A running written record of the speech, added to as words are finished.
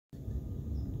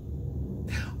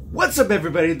What's up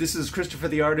everybody, this is Christopher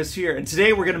the Artist here, and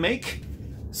today we're gonna make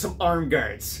some arm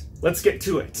guards. Let's get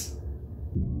to it.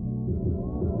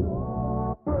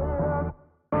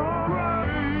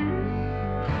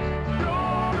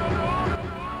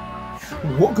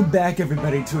 Welcome back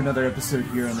everybody to another episode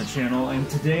here on the channel, and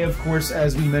today of course,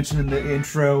 as we mentioned in the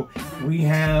intro, we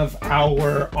have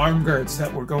our arm guards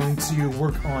that we're going to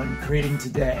work on creating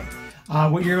today.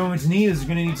 What you're going to need is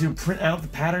you're going to need to print out the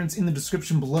patterns in the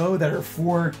description below that are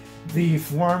for the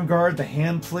forearm guard, the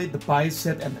hand plate, the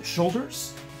bicep, and the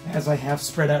shoulders, as I have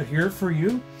spread out here for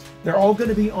you. They're all going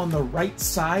to be on the right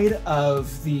side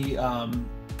of the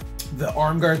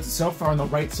arm guards itself, are on the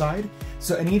right side.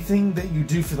 So anything that you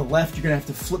do for the left, you're going to have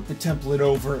to flip the template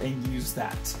over and use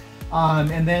that.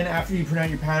 And then after you print out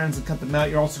your patterns and cut them out,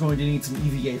 you're also going to need some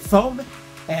EVA foam,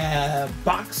 a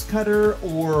box cutter,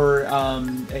 or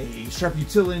a sharp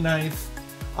utility knife,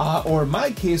 or in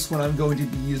my case what I'm going to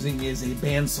be using is a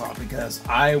bandsaw because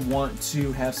I want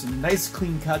to have some nice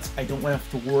clean cuts. I don't want to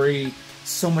have to worry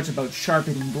so much about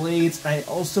sharpening blades. I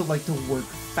also like to work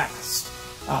fast.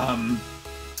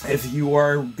 If you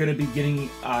are going to be getting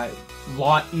a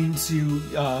lot into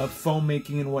foam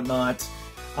making and whatnot,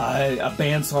 a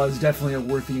bandsaw is definitely a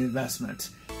worthy investment.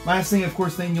 Last thing, of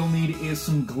course, then you'll need is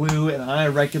some glue, and I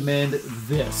recommend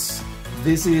this.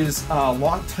 This is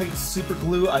Locktite super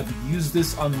glue. I've used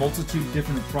this on multitude of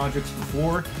different projects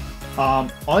before.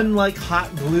 Unlike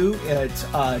hot glue, it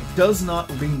does not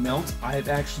remelt. I've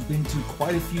actually been to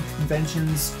quite a few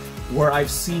conventions where I've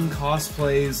seen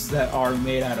cosplays that are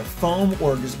made out of foam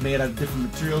or just made out of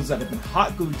different materials that have been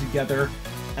hot glued together,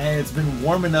 and it's been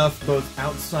warm enough both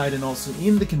outside and also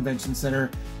in the convention center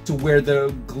to where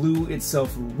the glue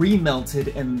itself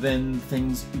remelted and then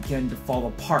things began to fall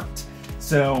apart.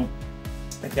 So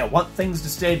if you want things to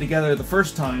stay together the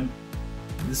first time,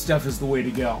 this stuff is the way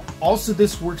to go. Also,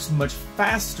 this works much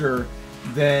faster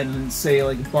than, say,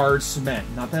 like barge cement.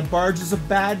 Not that barge is a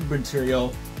bad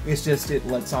material, it's just it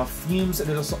lets off fumes, and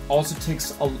it also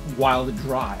takes a while to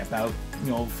dry, about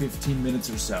 15 minutes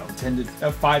or so,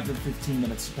 5 to 15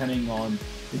 minutes depending on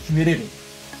the humidity.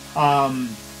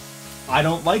 I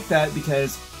don't like that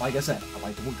because, like I said, I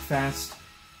like to work fast.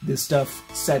 This stuff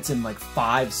sets in like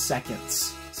 5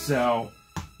 seconds, so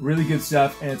really good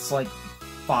stuff, and it's like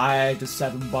 $5 to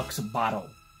 $7 a bottle.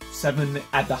 7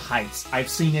 at the height. I've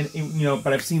seen it,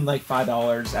 but I've seen like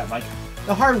 $5 at like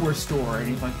the hardware store or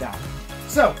anything like that.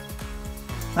 So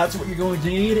that's what you're going to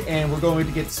need, and we're going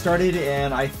to get started,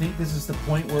 and I think this is the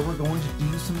point where we're going to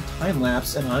do some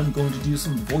time-lapse, and I'm going to do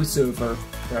some voiceover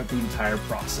throughout the entire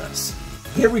process.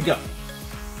 Here we go.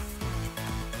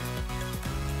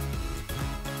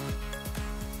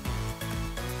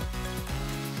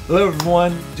 Hello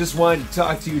everyone, just wanted to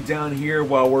talk to you down here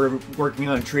while we're working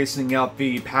on tracing out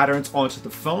the patterns onto the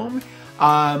foam.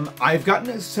 I've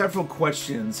gotten several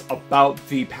questions about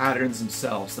the patterns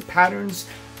themselves. The patterns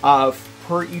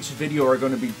per each video are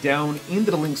going to be down in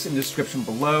the links in the description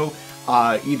below,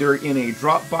 either in a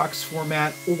Dropbox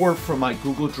format or from my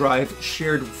Google Drive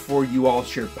shared for you all,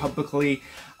 shared publicly.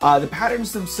 The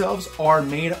patterns themselves are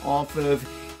made off of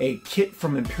a kit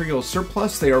from Imperial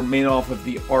Surplus. They are made off of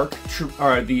the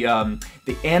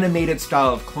the animated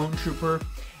style of Clone Trooper,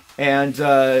 and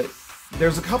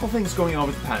there's a couple things going on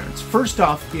with the patterns. First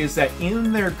off is that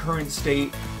in their current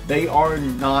state, they are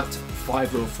not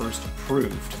 501st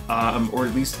approved, or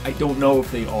at least I don't know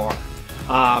if they are.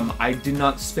 I did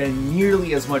not spend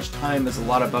nearly as much time as a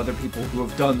lot of other people who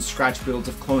have done scratch builds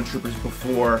of Clone Troopers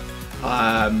before,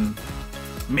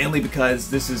 mainly because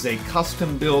this is a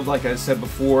custom build, like I said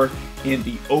before in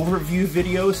the overview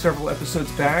video several episodes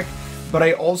back, but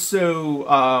I also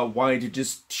wanted to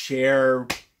just share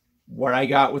what I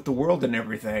got with the world and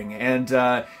everything,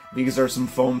 and these are some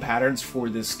foam patterns for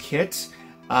this kit,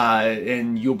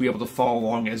 and you'll be able to follow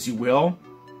along as you will.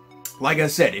 Like I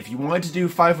said, if you wanted to do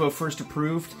 501st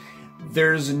approved,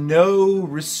 there's no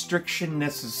restriction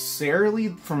necessarily,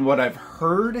 from what I've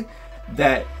heard,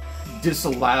 that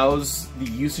disallows the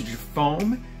usage of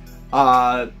foam,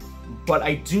 but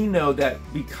I do know that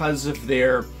because of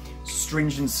their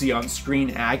stringency on screen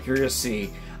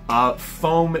accuracy,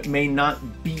 foam may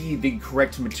not be the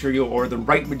correct material or the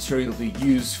right material to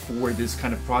use for this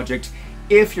kind of project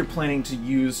if you're planning to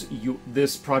use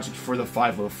this project for the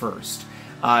 501st.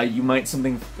 You might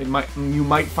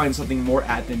find something more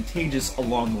advantageous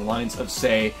along the lines of,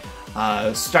 say,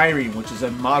 styrene, which is a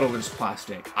modeler's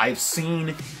plastic. I've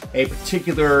seen a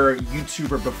particular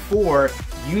YouTuber before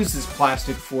use this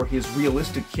plastic for his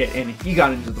realistic kit, and he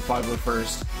got into the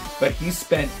 501st, but he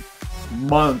spent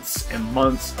months and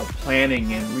months of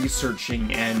planning and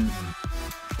researching and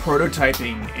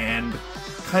prototyping and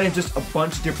kind of just a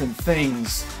bunch of different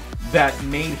things that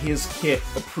made his kit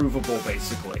approvable,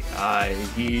 basically.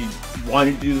 He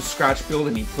wanted to do the scratch build,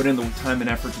 and he put in the time and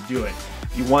effort to do it.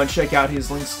 If you want to check out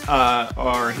his links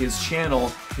or his channel,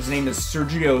 his name is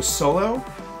Sergio Solo.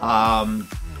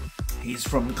 He's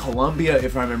from Colombia,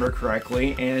 if I remember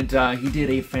correctly, and he did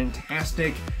a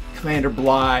fantastic Commander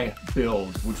Bly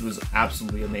build, which was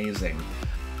absolutely amazing.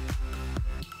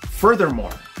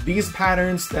 Furthermore, these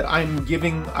patterns that I'm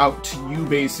giving out to you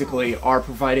basically are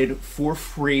provided for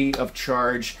free of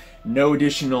charge, no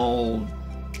additional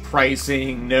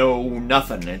pricing, no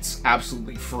nothing. It's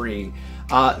absolutely free.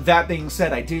 That being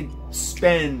said, I did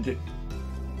spend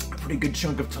a pretty good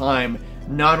chunk of time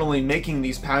not only making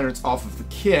these patterns off of the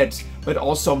kit, but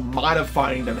also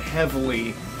modifying them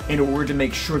heavily in order to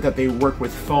make sure that they work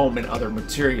with foam and other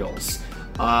materials.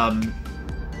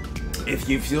 If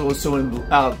you feel so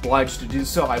obliged to do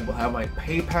so, I will have my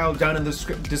PayPal down in the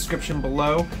description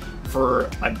below for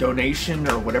a donation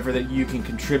or whatever that you can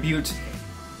contribute.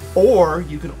 Or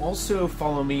you can also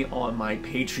follow me on my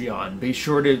Patreon. Be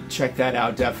sure to check that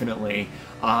out, definitely.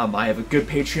 I have a good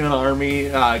Patreon army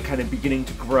kind of beginning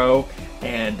to grow,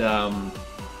 and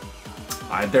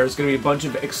there's going to be a bunch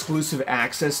of exclusive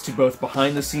access to both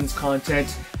behind-the-scenes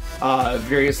content,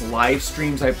 various live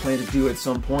streams I plan to do at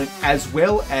some point, as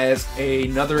well as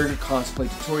another cosplay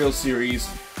tutorial series,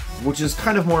 which is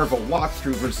kind of more of a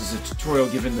walkthrough versus a tutorial,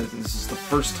 given that this is the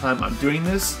first time I'm doing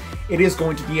this. It is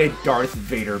going to be a Darth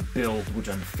Vader build, which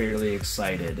I'm fairly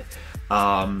excited.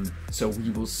 So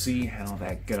we will see how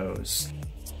that goes.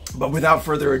 But without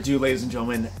further ado, ladies and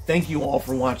gentlemen, thank you all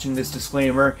for watching this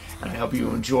disclaimer, and I hope you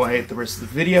enjoy the rest of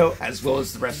the video, as well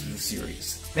as the rest of the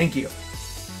series. Thank you.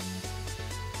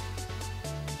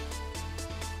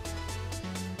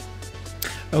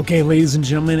 Okay, ladies and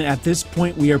gentlemen, at this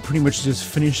point we are pretty much just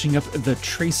finishing up the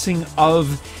tracing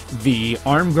of the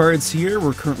arm guards here.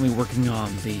 We're currently working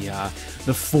on the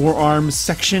forearm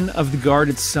section of the guard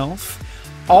itself.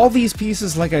 All these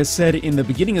pieces, like I said in the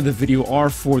beginning of the video, are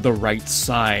for the right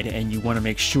side, and you want to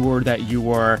make sure that you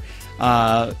are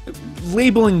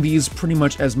labeling these pretty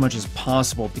much as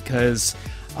possible, because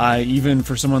even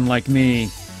for someone like me,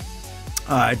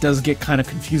 it does get kind of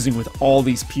confusing with all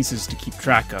these pieces to keep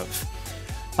track of.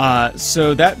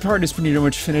 So that part is pretty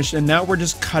much finished, and now we're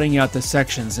just cutting out the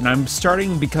sections, and I'm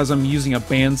starting, because I'm using a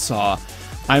bandsaw,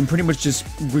 I'm pretty much just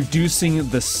reducing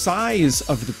the size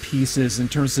of the pieces in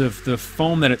terms of the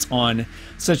foam that it's on,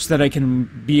 such that I can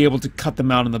be able to cut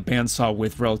them out on the bandsaw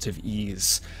with relative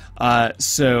ease.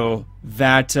 So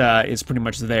that is pretty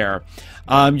much there.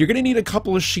 You're going to need a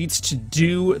couple of sheets to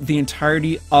do the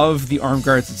entirety of the arm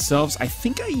guards themselves. I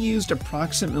think I used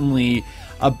approximately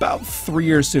about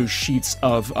 3 or so sheets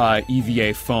of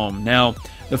EVA foam. Now,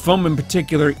 the foam in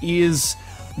particular is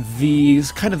the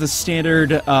kind of the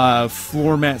standard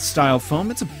floor mat style foam.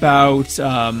 It's about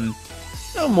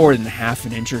no more than half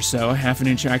an inch or so. Half an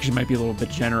inch actually might be a little bit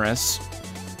generous.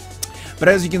 But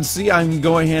as you can see, I'm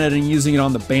going ahead and using it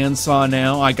on the bandsaw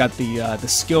now. I got the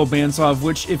SKIL bandsaw, of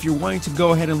which, if you're wanting to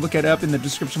go ahead and look it up in the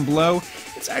description below,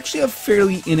 it's actually a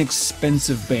fairly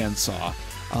inexpensive bandsaw.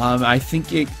 I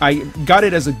think I got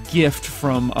it as a gift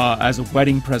from as a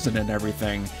wedding present and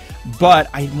everything. But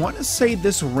I want to say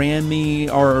this ran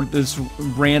about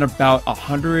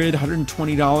 $100,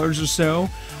 $120 or so.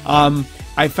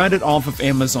 I found it off of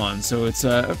Amazon, so it's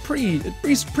a pretty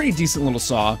decent little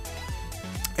saw.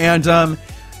 And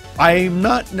I'm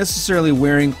not necessarily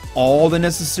wearing all the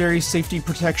necessary safety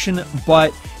protection,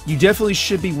 but you definitely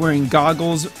should be wearing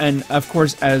goggles. And of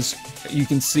course, as you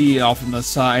can see off on the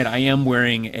side, I am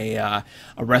wearing a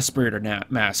respirator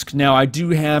mask. Now, I do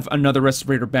have another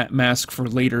respirator mask for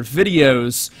later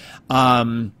videos,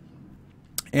 and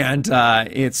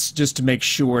it's just to make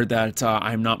sure that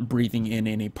I'm not breathing in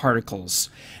any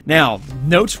particles. Now,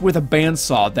 note with a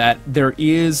bandsaw that there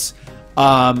is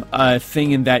a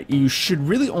thing in that you should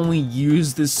really only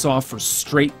use this saw for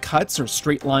straight cuts or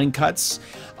straight line cuts.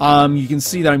 You can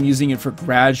see that I'm using it for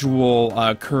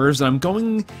gradual curves. I'm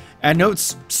going, I know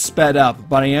it's sped up,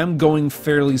 but I am going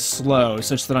fairly slow,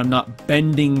 such that I'm not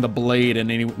bending the blade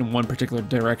in one particular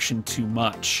direction too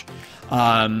much.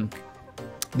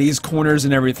 These corners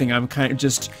and everything, I'm kind of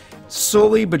just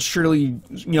slowly but surely,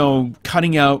 you know,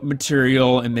 cutting out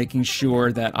material and making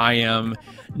sure that I am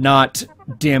not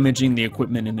damaging the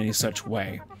equipment in any such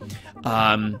way.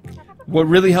 What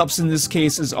really helps in this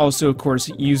case is also, of course,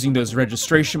 using those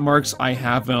registration marks. I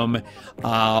have them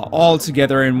all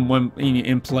together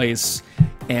in place,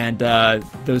 and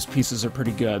those pieces are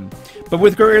pretty good. But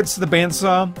with regards to the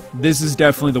bandsaw, this is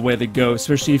definitely the way to go,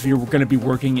 especially if you're going to be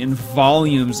working in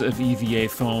volumes of EVA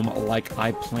foam like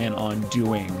I plan on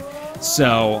doing.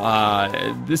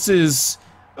 So this is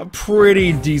a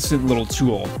pretty decent little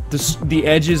tool. The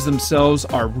edges themselves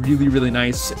are really, really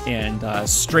nice and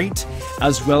straight,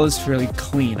 as well as fairly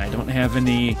clean. I don't have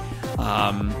any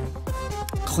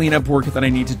cleanup work that I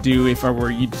need to do if I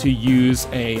were to use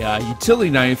a utility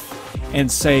knife and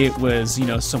say it was, you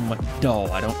know, somewhat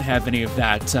dull. I don't have any of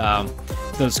that,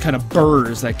 those kind of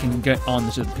burrs that can get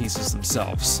onto the pieces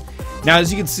themselves. Now,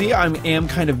 as you can see, I am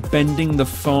kind of bending the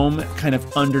foam kind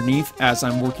of underneath as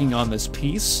I'm working on this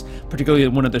piece, particularly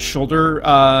one of the shoulder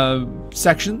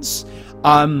sections.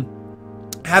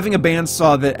 Having a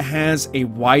bandsaw that has a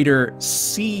wider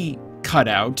C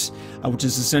cutout, which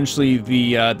is essentially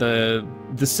the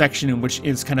section in which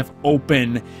is kind of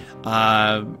open,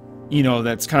 you know,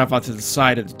 that's kind of off to the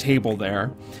side of the table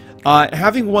there.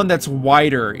 Having one that's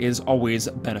wider is always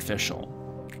beneficial.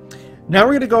 Now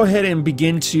we're going to go ahead and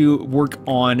begin to work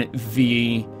on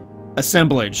the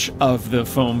assemblage of the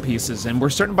foam pieces, and we're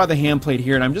starting by the hand plate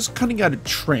here, and I'm just cutting out a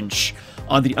trench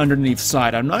on the underneath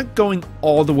side. I'm not going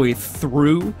all the way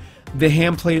through the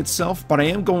hand plate itself, but I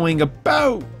am going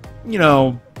about, you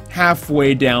know,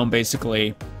 halfway down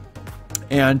basically,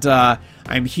 and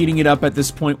I'm heating it up at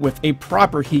this point with a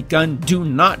proper heat gun. Do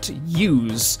not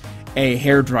use a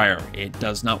hairdryer. It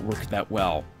does not work that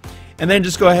well. And then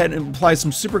just go ahead and apply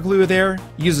some super glue there,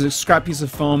 use a scrap piece of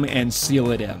foam, and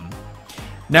seal it in.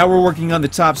 Now we're working on the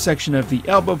top section of the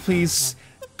elbow piece,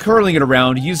 curling it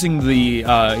around using the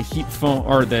heat foam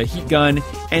or the heat gun,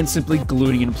 and simply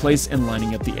gluing it in place and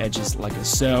lining up the edges like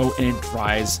so, and it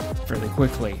dries fairly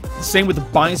quickly. Same with the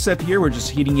bicep here, we're just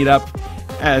heating it up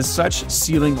as such,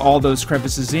 sealing all those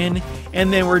crevices in,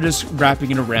 and then we're just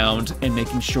wrapping it around and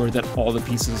making sure that all the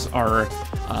pieces are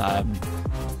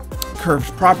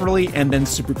curved properly, and then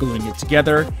super gluing it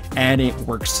together, and it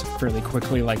works fairly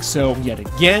quickly like so yet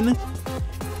again.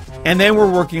 And then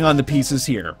we're working on the pieces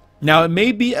here. Now, it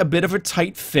may be a bit of a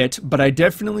tight fit, but I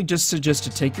definitely just suggest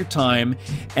to take your time,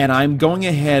 and I'm going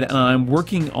ahead and I'm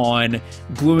working on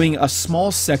gluing a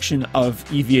small section of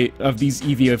these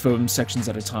EVA foam sections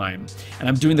at a time. And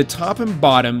I'm doing the top and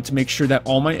bottom to make sure that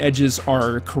all my edges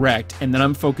are correct, and then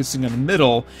I'm focusing on the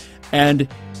middle, and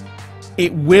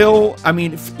it will, I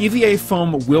mean, EVA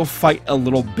foam will fight a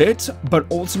little bit, but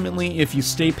ultimately, if you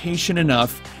stay patient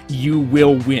enough, you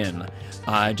will win.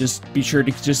 Just be sure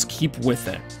to just keep with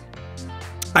it.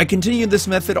 I continue this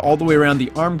method all the way around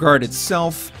the arm guard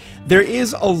itself. There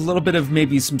is a little bit of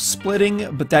maybe some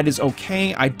splitting, but that is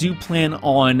okay. I do plan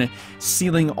on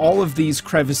sealing all of these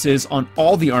crevices on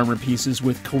all the armor pieces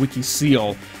with Kawiki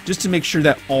Seal, just to make sure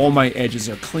that all my edges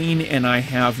are clean and I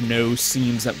have no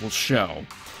seams that will show.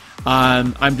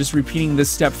 I'm just repeating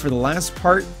this step for the last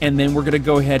part, and then we're going to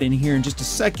go ahead in here in just a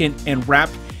second and wrap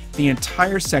the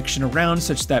entire section around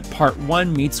such that part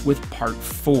 1 meets with part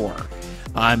 4.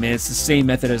 And it's the same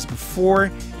method as before,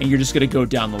 and you're just going to go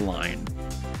down the line.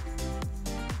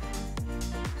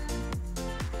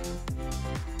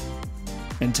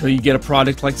 Until you get a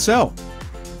product like so.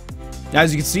 Now,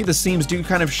 as you can see, the seams do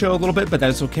kind of show a little bit, but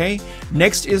that's okay.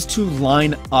 Next is to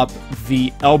line up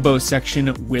the elbow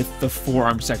section with the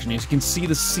forearm section. As you can see,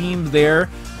 the seam there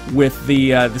with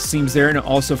the seams there, and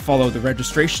also follow the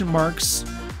registration marks,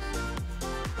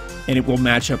 and it will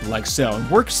match up like so. And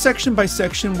work section by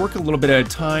section, work a little bit at a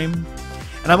time.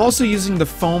 And I'm also using the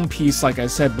foam piece, like I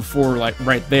said before, like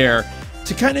right there,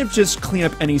 to kind of just clean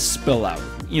up any spill out,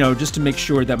 you know, just to make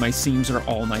sure that my seams are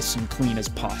all nice and clean as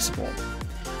possible.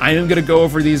 I am going to go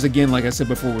over these again, like I said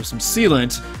before, with some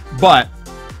sealant, but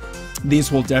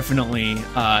these will definitely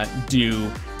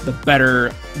do the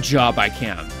better job I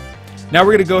can. Now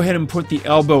we're going to go ahead and put the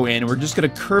elbow in. We're just going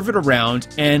to curve it around,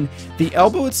 and the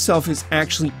elbow itself is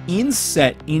actually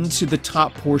inset into the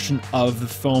top portion of the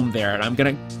foam there. And I'm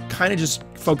going to kind of just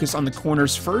focus on the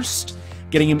corners first,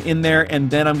 getting them in there,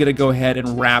 and then I'm going to go ahead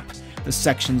and wrap the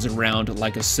sections around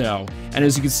like so. And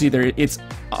as you can see there, it's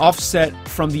offset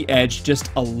from the edge just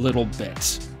a little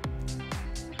bit.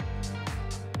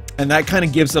 And that kind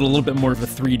of gives it a little bit more of a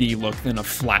 3D look than a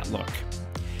flat look.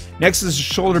 Next is the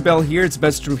shoulder bell here. It's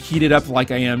best to heat it up like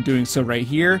I am doing so right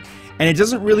here. And it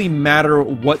doesn't really matter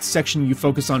what section you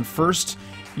focus on first.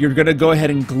 You're going to go ahead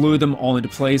and glue them all into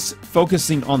place,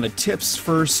 focusing on the tips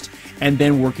first, and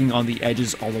then working on the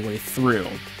edges all the way through.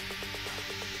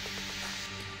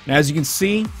 Now, as you can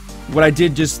see, what I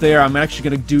did just there, I'm actually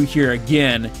going to do here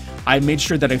again. I made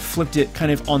sure that I flipped it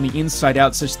kind of on the inside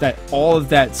out such that all of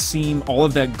that seam, all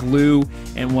of that glue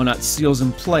and whatnot seals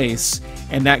in place,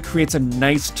 and that creates a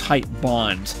nice tight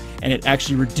bond, and it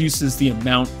actually reduces the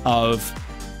amount of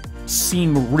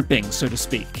seam ripping, so to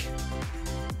speak.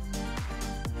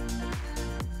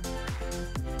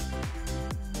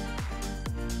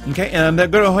 Okay, and I'm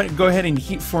going to go ahead and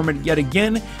heat form it yet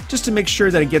again, just to make sure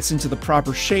that it gets into the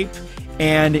proper shape,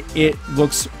 and it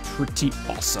looks pretty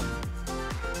awesome.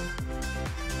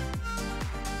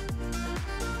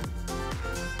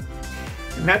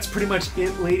 And that's pretty much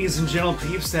it, ladies and gentle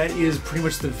peeps. That is pretty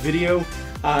much the video.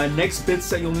 Next bits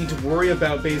that you'll need to worry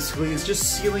about basically is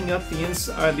just sealing up the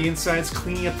insides,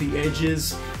 cleaning up the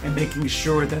edges, and making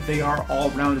sure that they are all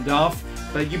rounded off.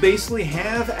 But you basically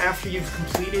have, after you've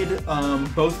completed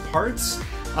both parts,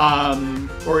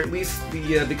 or at least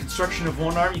the construction of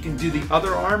one arm, you can do the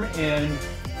other arm, and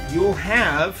you'll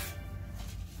have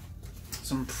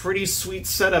some pretty sweet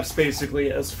setups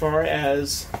basically as far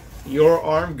as your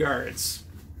arm guards.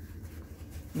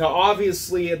 Now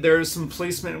obviously there's some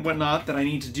placement and whatnot that I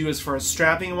need to do as far as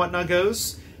strapping and whatnot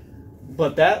goes,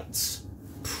 but that's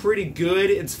pretty good.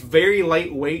 It's very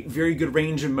lightweight, very good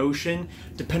range of motion.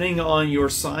 Depending on your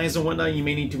size and whatnot, you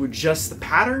may need to adjust the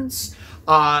patterns,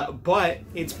 but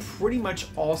it's pretty much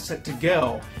all set to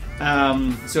go.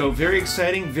 So very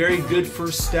exciting, very good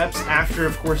first steps after,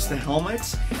 of course, the helmet.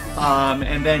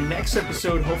 And then next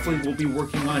episode, hopefully we'll be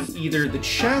working on either the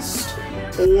chest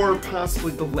or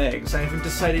possibly the legs. I haven't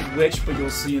decided which, but you'll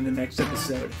see in the next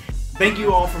episode. Thank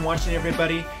you all for watching,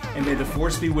 everybody, and may the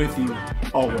force be with you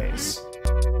always.